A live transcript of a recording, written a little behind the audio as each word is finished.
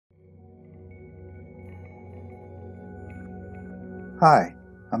Hi,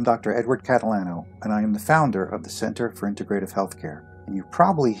 I'm Dr. Edward Catalano, and I am the founder of the Center for Integrative Healthcare. And you're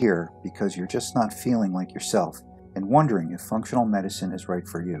probably here because you're just not feeling like yourself and wondering if functional medicine is right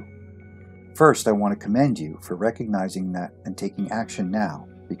for you. First, I want to commend you for recognizing that and taking action now,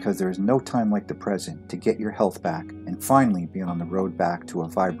 because there is no time like the present to get your health back and finally be on the road back to a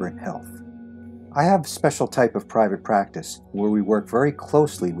vibrant health. I have a special type of private practice where we work very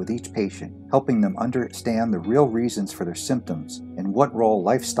closely with each patient, helping them understand the real reasons for their symptoms and what role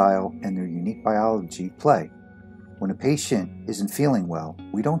lifestyle and their unique biology play. When a patient isn't feeling well,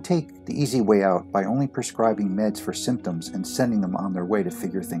 we don't take the easy way out by only prescribing meds for symptoms and sending them on their way to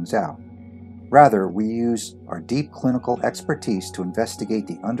figure things out. Rather, we use our deep clinical expertise to investigate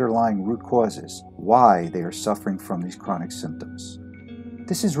the underlying root causes, why they are suffering from these chronic symptoms.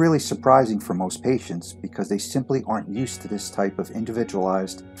 This is really surprising for most patients because they simply aren't used to this type of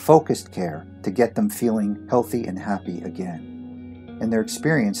individualized, focused care to get them feeling healthy and happy again. In their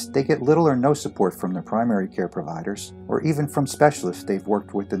experience, they get little or no support from their primary care providers or even from specialists they've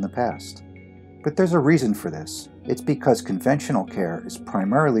worked with in the past. But there's a reason for this. It's because conventional care is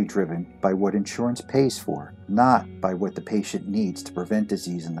primarily driven by what insurance pays for, not by what the patient needs to prevent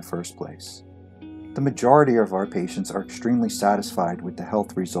disease in the first place. The majority of our patients are extremely satisfied with the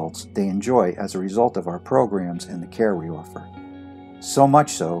health results they enjoy as a result of our programs and the care we offer. So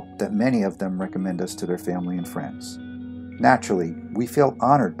much so that many of them recommend us to their family and friends. Naturally, we feel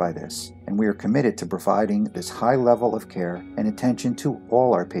honored by this, and we are committed to providing this high level of care and attention to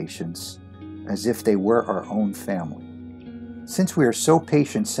all our patients as if they were our own family. Since we are so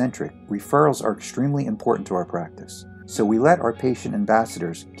patient-centric, referrals are extremely important to our practice. So we let our patient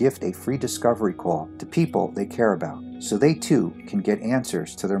ambassadors gift a free discovery call to people they care about, so they too can get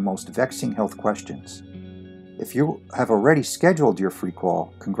answers to their most vexing health questions. If you have already scheduled your free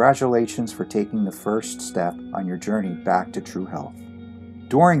call, congratulations for taking the first step on your journey back to true health.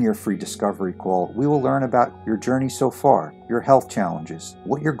 During your free discovery call, we will learn about your journey so far, your health challenges,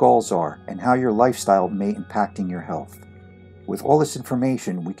 what your goals are, and how your lifestyle may impacting your health. With all this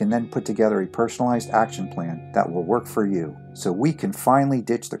information, we can then put together a personalized action plan that will work for you, so we can finally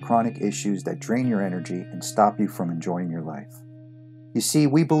ditch the chronic issues that drain your energy and stop you from enjoying your life. You see,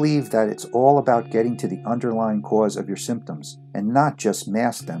 we believe that it's all about getting to the underlying cause of your symptoms and not just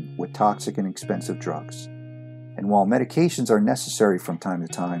mask them with toxic and expensive drugs. And while medications are necessary from time to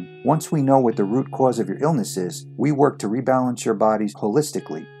time, once we know what the root cause of your illness is, we work to rebalance your body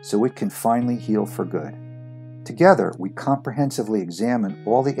holistically so it can finally heal for good. Together, we comprehensively examine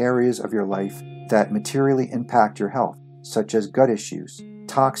all the areas of your life that materially impact your health, such as gut issues,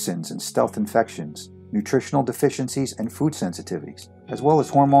 toxins and stealth infections, nutritional deficiencies and food sensitivities, as well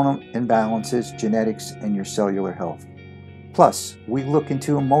as hormonal imbalances, genetics, and your cellular health. Plus, we look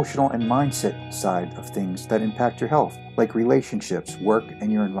into emotional and mindset side of things that impact your health, like relationships, work,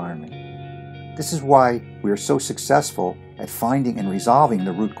 and your environment. This is why we are so successful at finding and resolving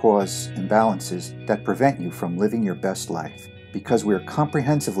the root cause imbalances that prevent you from living your best life, because we are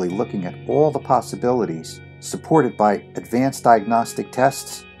comprehensively looking at all the possibilities supported by advanced diagnostic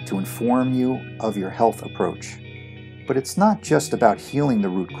tests to inform you of your health approach. But it's not just about healing the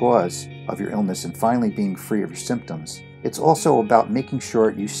root cause of your illness and finally being free of your symptoms. It's also about making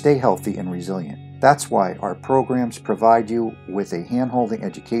sure you stay healthy and resilient. That's why our programs provide you with a hand-holding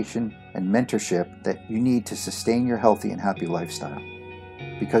education and mentorship that you need to sustain your healthy and happy lifestyle.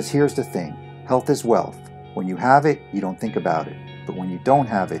 Because here's the thing, health is wealth. When you have it, you don't think about it. But when you don't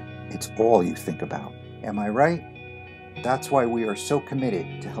have it, it's all you think about. Am I right? That's why we are so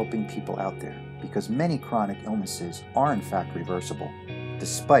committed to helping people out there, because many chronic illnesses are in fact reversible,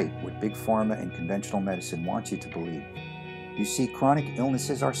 despite what Big Pharma and conventional medicine wants you to believe. You see, chronic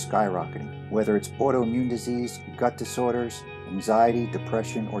illnesses are skyrocketing, whether it's autoimmune disease, gut disorders, anxiety,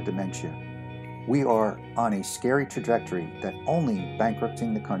 depression, or dementia. We are on a scary trajectory that only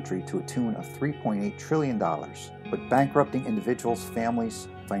bankrupting the country to a tune of $3.8 trillion, but bankrupting individuals, families,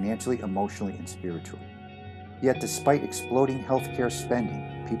 financially, emotionally, and spiritually. Yet despite exploding healthcare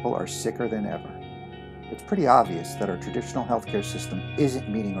spending, people are sicker than ever. It's pretty obvious that our traditional healthcare system isn't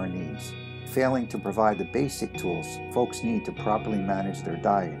meeting our needs, failing to provide the basic tools folks need to properly manage their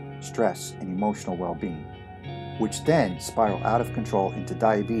diet, stress, and emotional well-being, which then spiral out of control into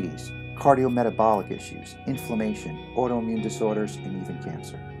diabetes, cardiometabolic issues, inflammation, autoimmune disorders, and even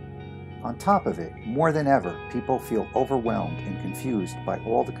cancer. On top of it, more than ever, people feel overwhelmed and confused by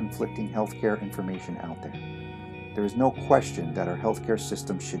all the conflicting healthcare information out there. There is no question that our healthcare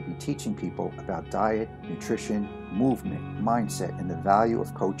system should be teaching people about diet, nutrition, movement, mindset, and the value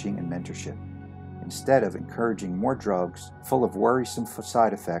of coaching and mentorship, instead of encouraging more drugs full of worrisome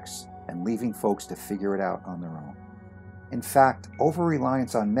side effects and leaving folks to figure it out on their own. In fact,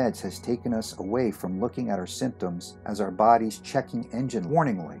 over-reliance on meds has taken us away from looking at our symptoms as our body's checking engine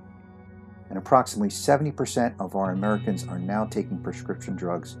warning light. And approximately 70% of our Americans are now taking prescription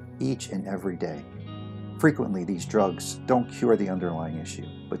drugs each and every day. Frequently, these drugs don't cure the underlying issue,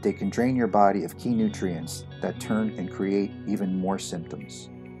 but they can drain your body of key nutrients that turn and create even more symptoms.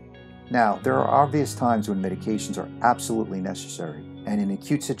 Now, there are obvious times when medications are absolutely necessary, and in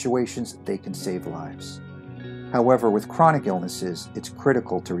acute situations, they can save lives. However, with chronic illnesses, it's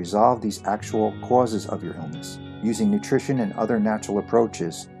critical to resolve these actual causes of your illness, using nutrition and other natural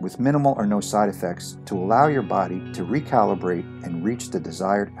approaches with minimal or no side effects to allow your body to recalibrate and reach the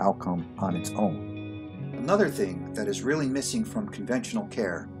desired outcome on its own. Another thing that is really missing from conventional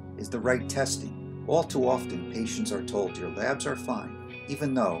care is the right testing. All too often, patients are told your labs are fine,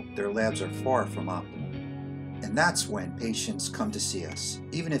 even though their labs are far from optimal. And that's when patients come to see us.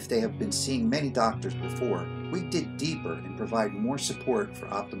 Even if they have been seeing many doctors before, we dig deeper and provide more support for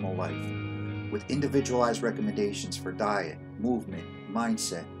optimal life, with individualized recommendations for diet, movement,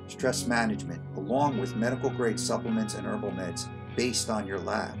 mindset, stress management, along with medical-grade supplements and herbal meds based on your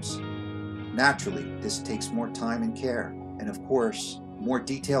labs. Naturally, this takes more time and care, and of course, more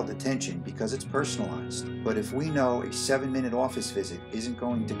detailed attention because it's personalized. But if we know a 7-minute office visit isn't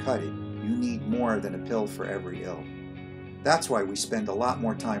going to cut it, you need more than a pill for every ill. That's why we spend a lot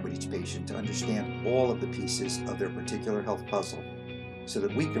more time with each patient to understand all of the pieces of their particular health puzzle, so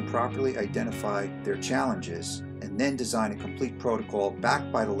that we can properly identify their challenges and then design a complete protocol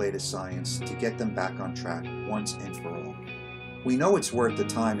backed by the latest science to get them back on track once and for all. We know it's worth the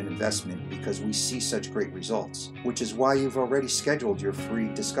time and investment because we see such great results, which is why you've already scheduled your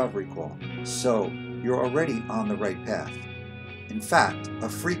free discovery call, so you're already on the right path. In fact, a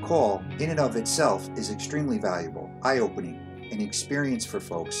free call in and of itself is extremely valuable, eye-opening, and experience for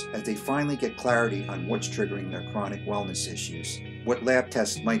folks as they finally get clarity on what's triggering their chronic wellness issues, what lab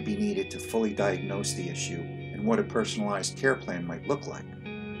tests might be needed to fully diagnose the issue, and what a personalized care plan might look like.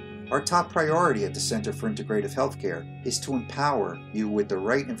 Our top priority at the Center for Integrative Healthcare is to empower you with the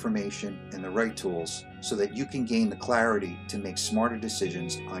right information and the right tools so that you can gain the clarity to make smarter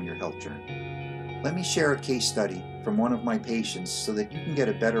decisions on your health journey. Let me share a case study from one of my patients so that you can get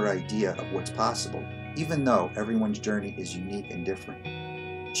a better idea of what's possible, even though everyone's journey is unique and different.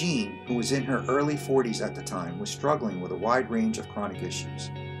 Jean, who was in her early 40s at the time, was struggling with a wide range of chronic issues.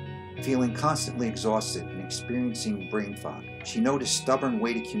 Feeling constantly exhausted and experiencing brain fog, she noticed stubborn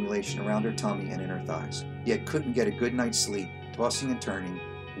weight accumulation around her tummy and in her thighs, yet couldn't get a good night's sleep, tossing and turning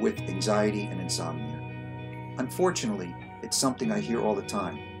with anxiety and insomnia. Unfortunately, it's something I hear all the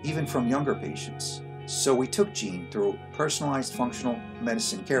time, even from younger patients. So we took Jean through a personalized functional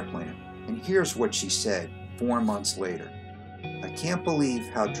medicine care plan, and here's what she said 4 months later. I can't believe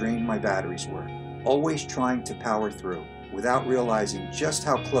how drained my batteries were, always trying to power through, without realizing just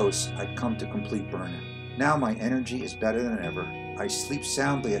how close I'd come to complete burnout. Now my energy is better than ever. I sleep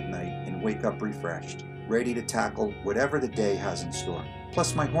soundly at night and wake up refreshed, ready to tackle whatever the day has in store.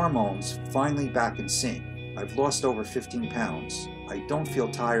 Plus my hormones finally back in sync. I've lost over 15 pounds. I don't feel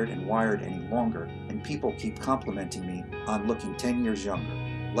tired and wired any longer, and people keep complimenting me on looking 10 years younger.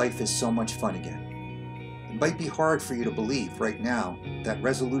 Life is so much fun again. It might be hard for you to believe right now that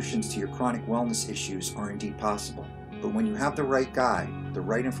resolutions to your chronic wellness issues are indeed possible, but when you have the right guide, the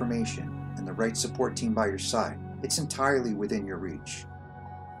right information, and the right support team by your side, it's entirely within your reach.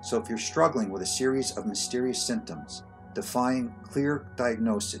 So if you're struggling with a series of mysterious symptoms, defying clear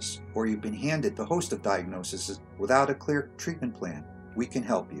diagnosis, or you've been handed the host of diagnoses without a clear treatment plan, we can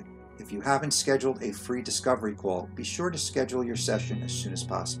help you. If you haven't scheduled a free discovery call, be sure to schedule your session as soon as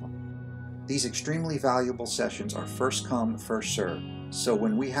possible. These extremely valuable sessions are first come, first served, so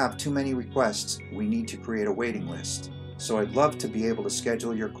when we have too many requests, we need to create a waiting list. So I'd love to be able to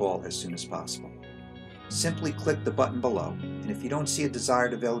schedule your call as soon as possible. Simply click the button below, and if you don't see a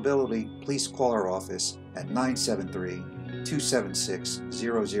desired availability, please call our office at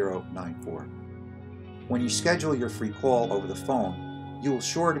 973-276-0094. When you schedule your free call over the phone, you will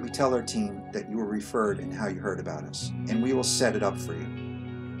sure to tell our team that you were referred and how you heard about us, and we will set it up for you.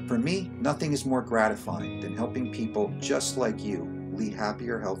 For me, nothing is more gratifying than helping people just like you lead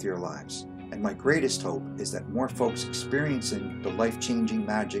happier, healthier lives. And my greatest hope is that more folks experiencing the life-changing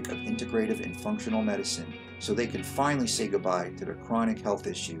magic of integrative and functional medicine so they can finally say goodbye to their chronic health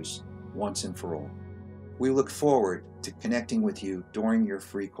issues once and for all. We look forward to connecting with you during your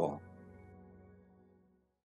free call.